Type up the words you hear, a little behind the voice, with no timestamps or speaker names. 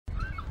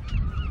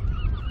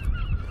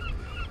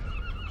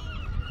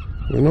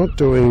We're not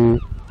doing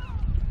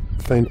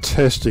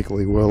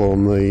fantastically well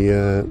on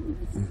the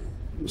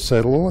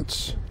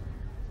satellites.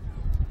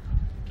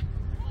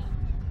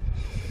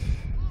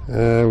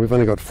 We've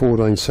only got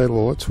 14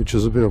 satellites, which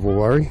is a bit of a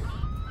worry.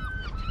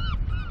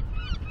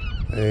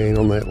 And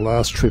on that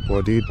last trip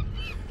I did,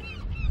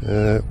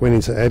 went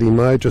into ADDI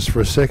mode just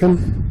for a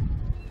second.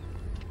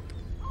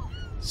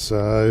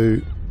 So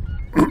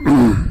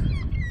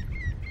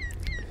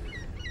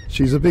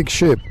she's a big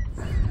ship.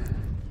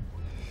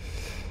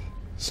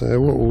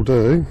 So what we'll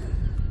do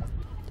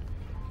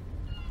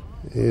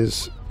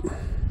is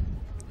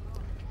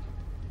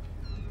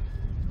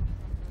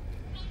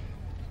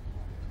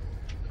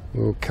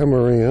we'll come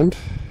around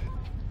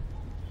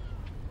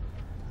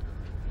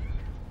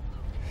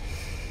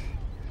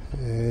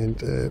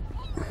and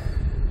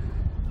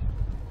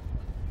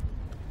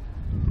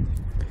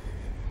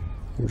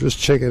we'll just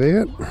check it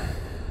out.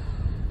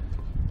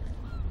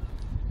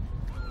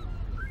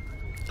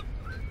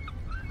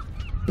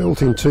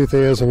 Built in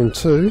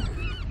 2002.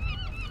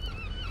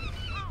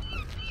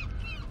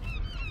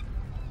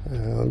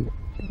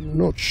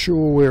 Not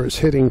sure where it's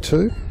heading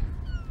to.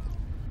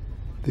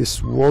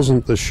 This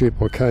wasn't the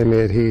ship I came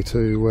out here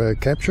to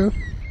capture,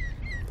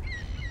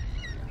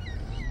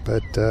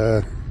 but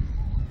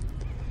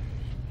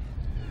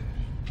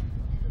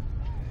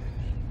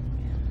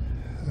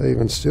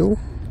even still,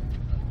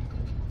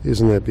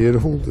 isn't that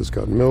beautiful? There's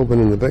got Melbourne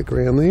in the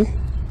background there.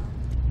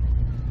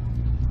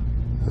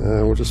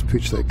 We'll just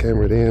pitch that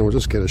camera down, we'll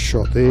just get a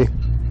shot there.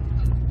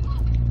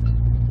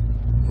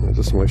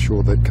 Just make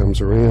sure that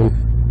comes around.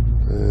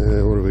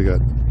 What have we got?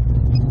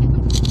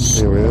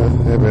 There we are.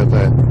 How about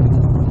that?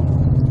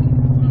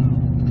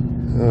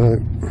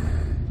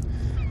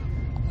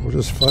 We'll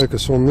just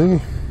focus on there.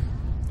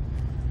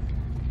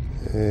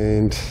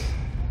 And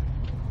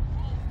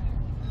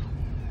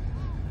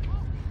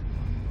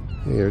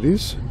there it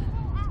is.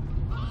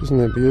 Isn't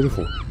that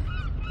beautiful?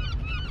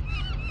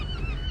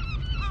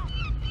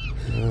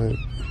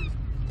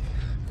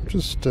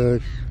 Just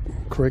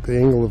correct the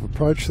angle of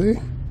approach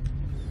there.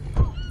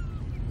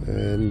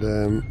 And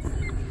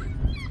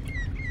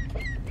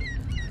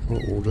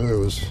what we'll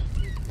do is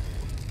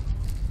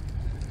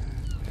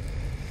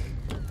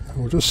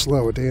we'll just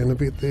slow it down a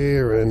bit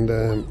there, and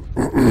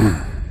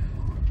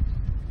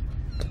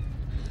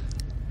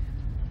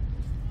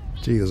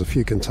gee, there's a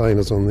few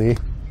containers on there.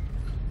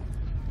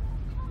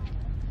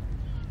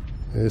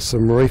 There's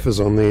some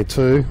reefers on there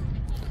too,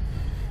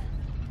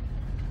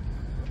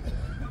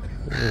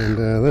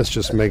 and that's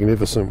just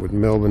magnificent with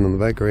Melbourne in the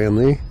background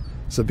there.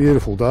 It's a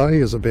beautiful day.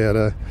 It's about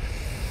a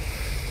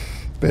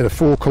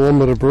 4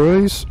 kilometre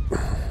breeze.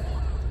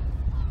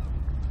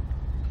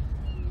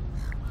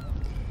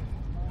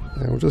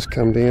 And we'll just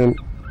come down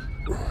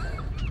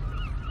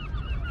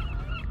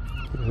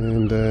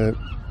and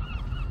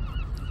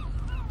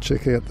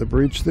check out the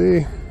bridge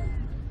there.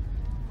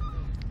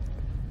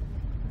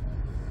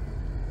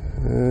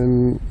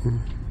 And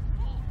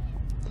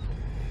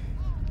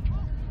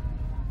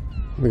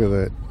look at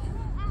that.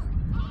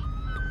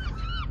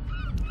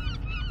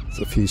 There's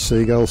a few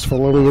seagulls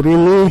following it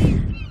in there.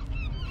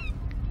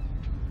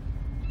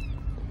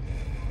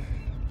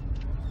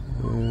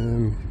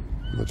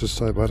 I just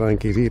hope I don't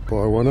get hit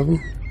by one of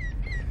them.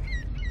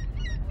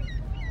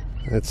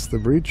 That's the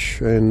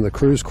bridge and the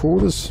cruise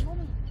quarters.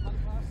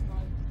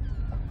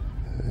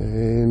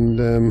 And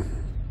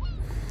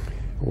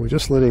we're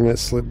just letting that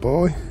slip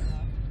by.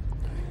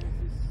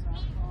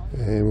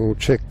 And we'll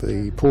check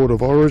the port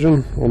of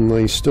origin on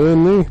the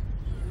stern there.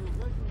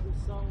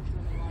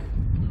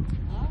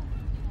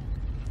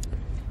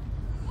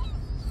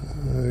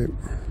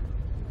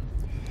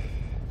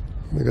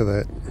 Look at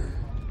that.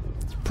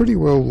 It's pretty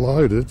well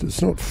loaded.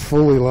 It's not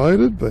fully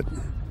loaded, but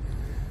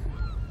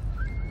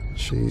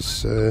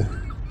she's we'll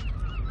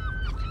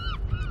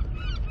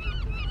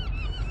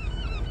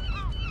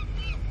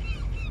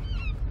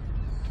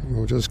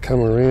just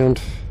come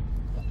around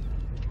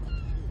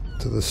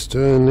to the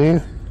stern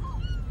there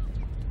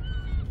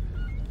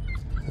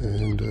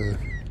and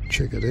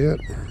check it out.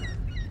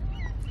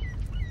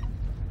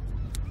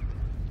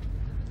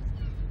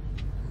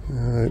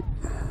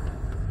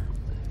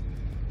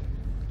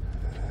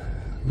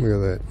 Look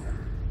at that.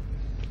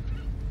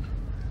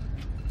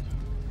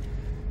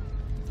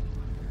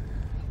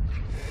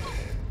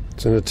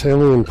 It's an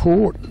Italian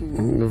port,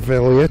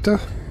 Valletta.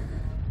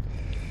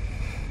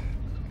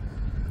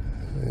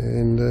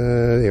 And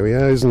there we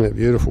are, isn't that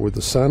beautiful with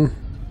the sun?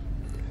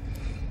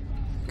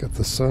 Got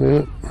the sun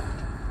in it.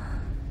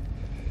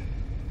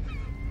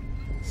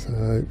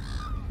 So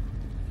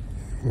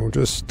we'll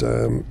just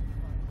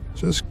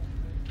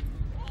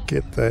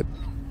get that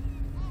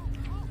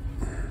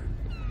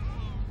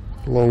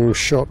long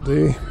shot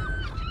there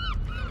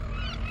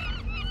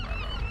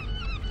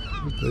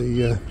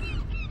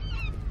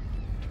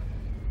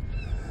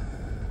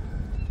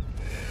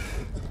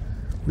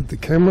with the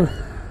camera.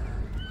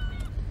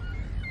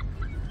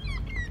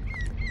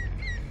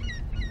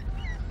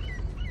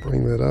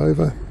 Bring that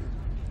over.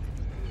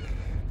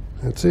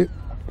 That's it.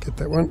 Get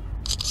that one.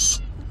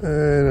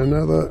 And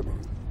another.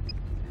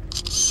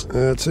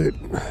 That's it.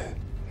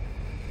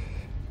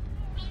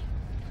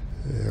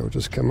 Yeah, we'll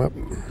just come up.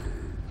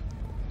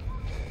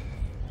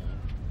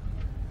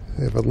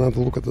 Have another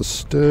look at the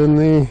stern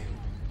there.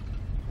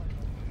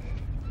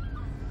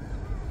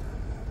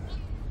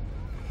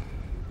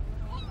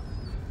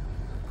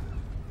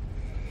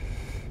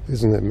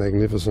 Isn't that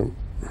magnificent?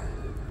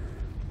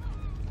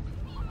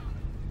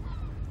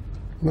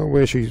 Not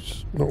where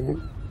she's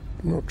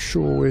not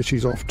sure where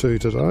she's off to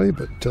today,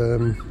 but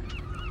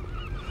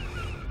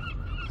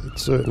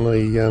it's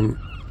certainly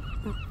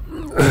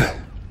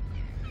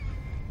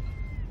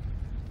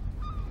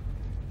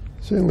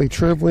certainly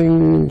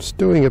travelling. It's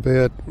doing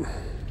about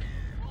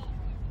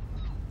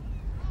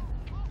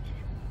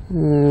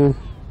it's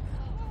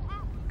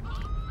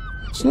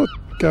not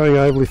going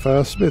overly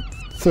fast, about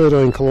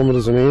 13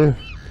 kilometres an hour.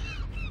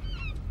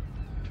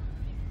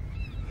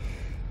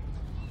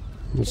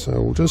 And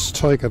so we'll just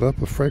take it up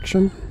a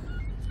fraction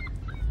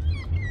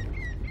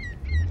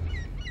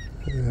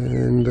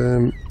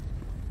and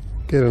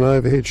get an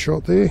overhead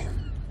shot there.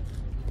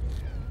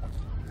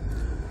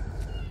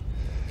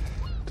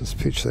 Just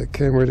pitch that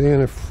camera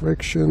down a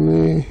fraction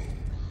there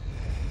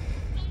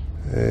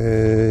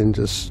and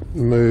just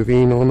move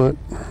in on it.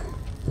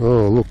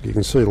 Oh look, you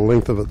can see the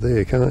length of it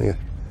there, can't you?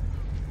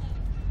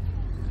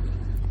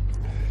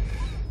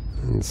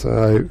 And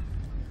so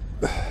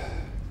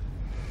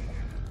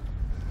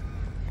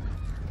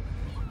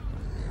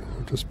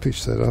just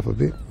pitch that up a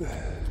bit.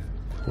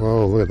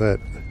 Whoa, look at that.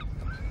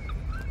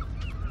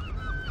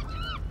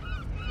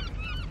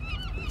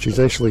 She's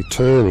actually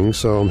turning,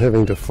 so I'm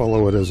having to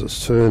follow it as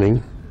it's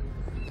turning.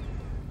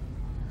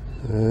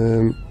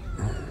 I'm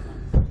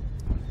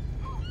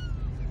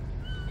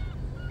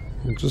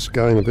just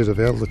gain a bit of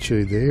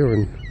altitude there,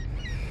 and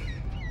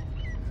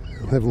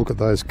I'll have a look at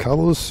those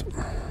colours.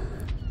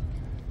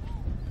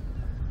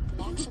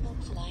 Maximum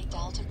flight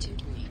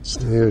altitude reached.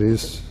 There it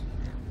is.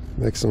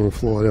 Maximum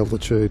flight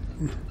altitude.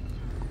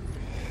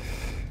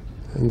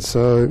 And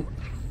so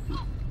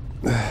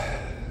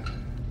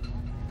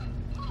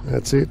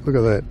that's it, look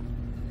at that.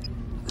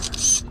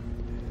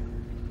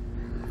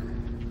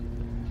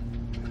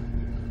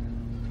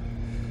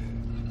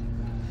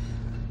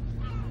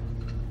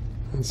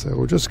 And so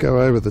we'll just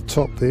go over the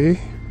top there.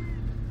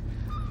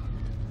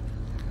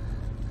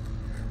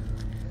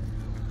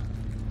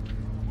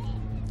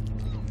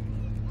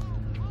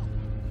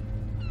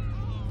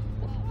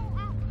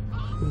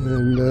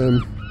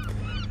 And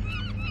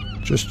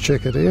just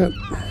check it out.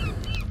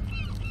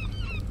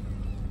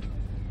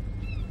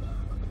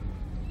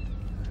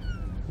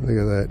 Look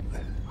at that.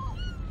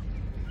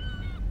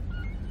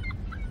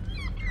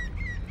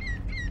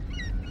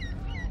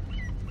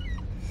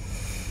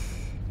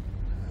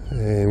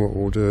 And what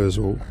we'll do is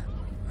we'll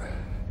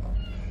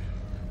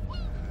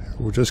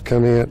just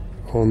come out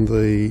on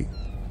the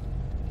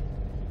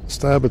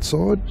starboard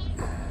side.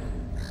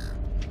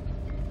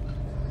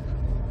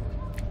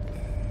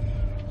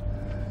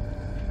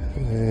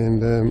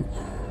 And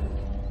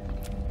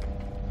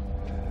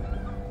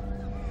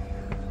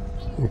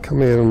we'll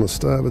come out on the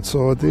starboard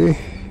side there.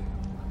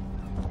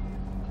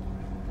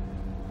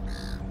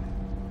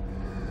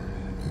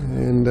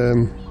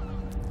 And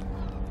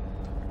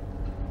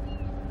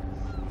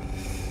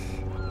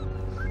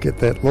get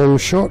that long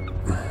shot.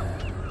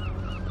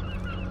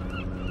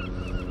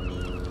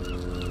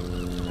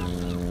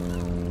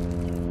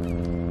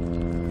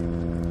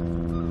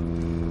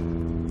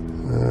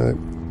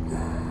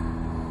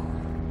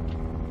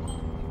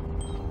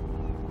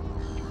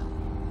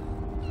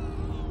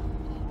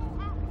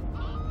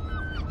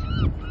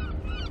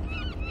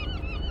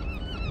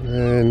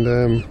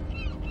 And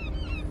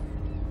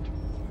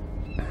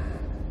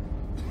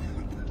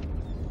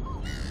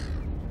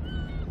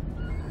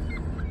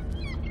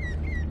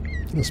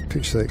let's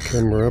pitch that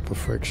camera up a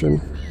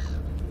fraction.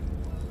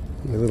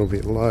 A little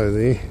bit low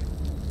there.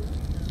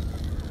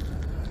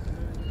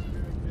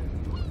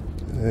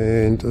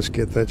 And just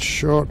get that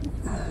shot.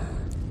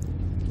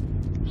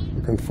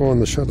 I can find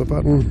the shutter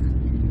button.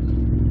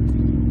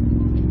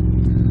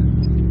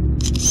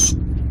 Just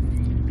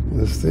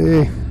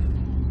there.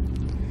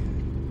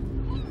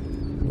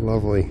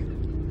 Lovely.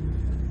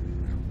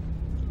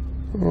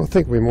 Well, I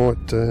think we might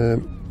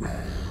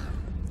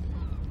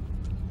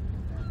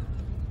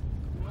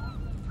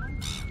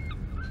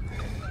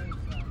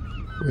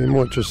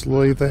just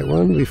leave that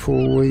one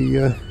before we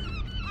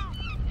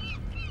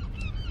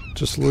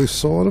just lose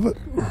sight of it.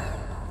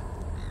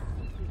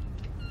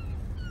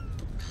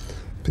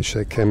 Pitch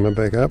that camera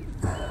back up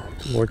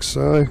like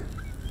so.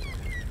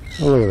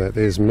 Oh, look at that,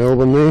 there's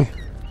Melbourne there.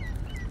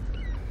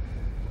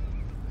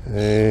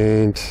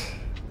 And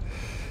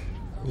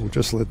we'll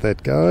just let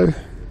that go.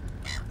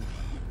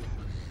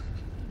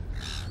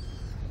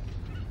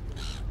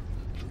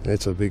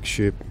 That's a big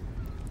ship.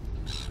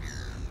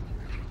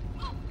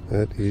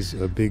 That is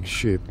a big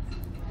ship.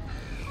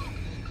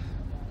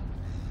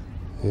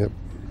 Yep.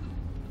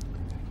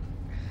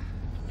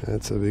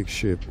 That's a big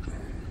ship.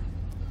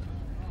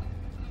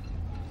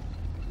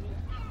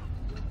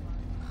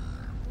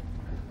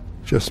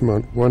 Just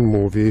one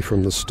more view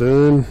from the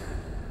stern.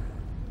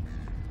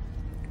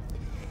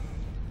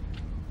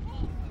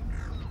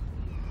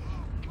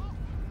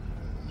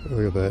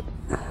 Look at that.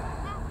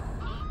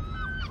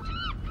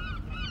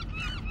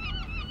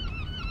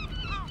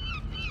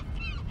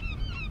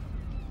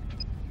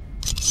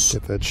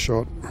 Get that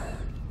shot.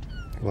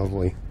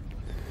 Lovely.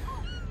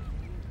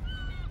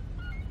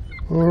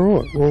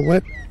 Alright, well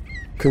that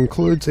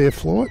concludes our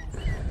flight,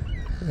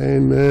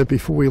 and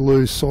before we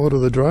lose sight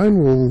of the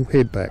drone we'll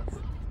head back.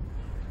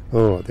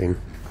 Alright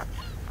then.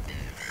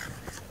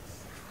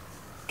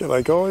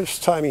 G'day guys,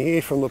 Tony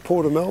here from the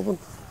Port of Melbourne.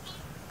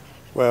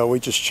 Well, we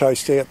just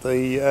chased out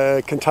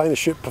the container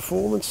ship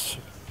Performance,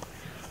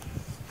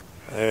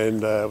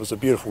 and it was a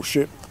beautiful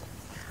ship.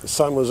 The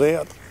sun was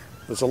out,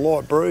 there's a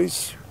light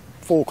breeze,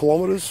 4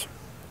 kilometres,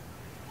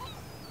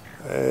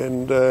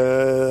 and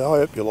I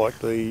hope you like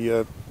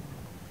the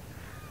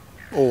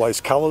all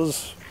those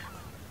colours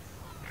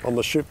on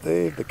the ship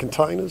there, the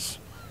containers.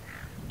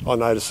 I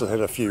noticed it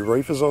had a few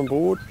reefers on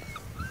board,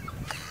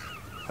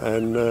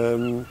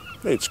 and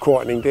it's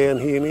quietening down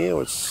here now.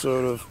 It's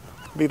sort of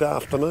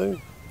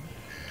mid-afternoon.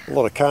 A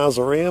lot of cars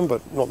around,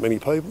 but not many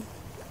people.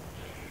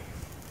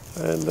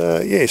 And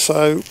yeah,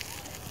 so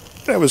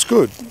that was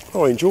good.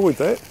 I enjoyed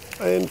that.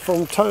 And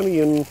from Tony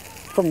and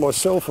from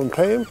myself and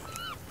Pam,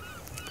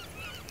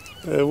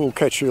 we'll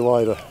catch you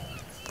later.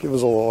 Give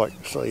us a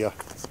like. See ya.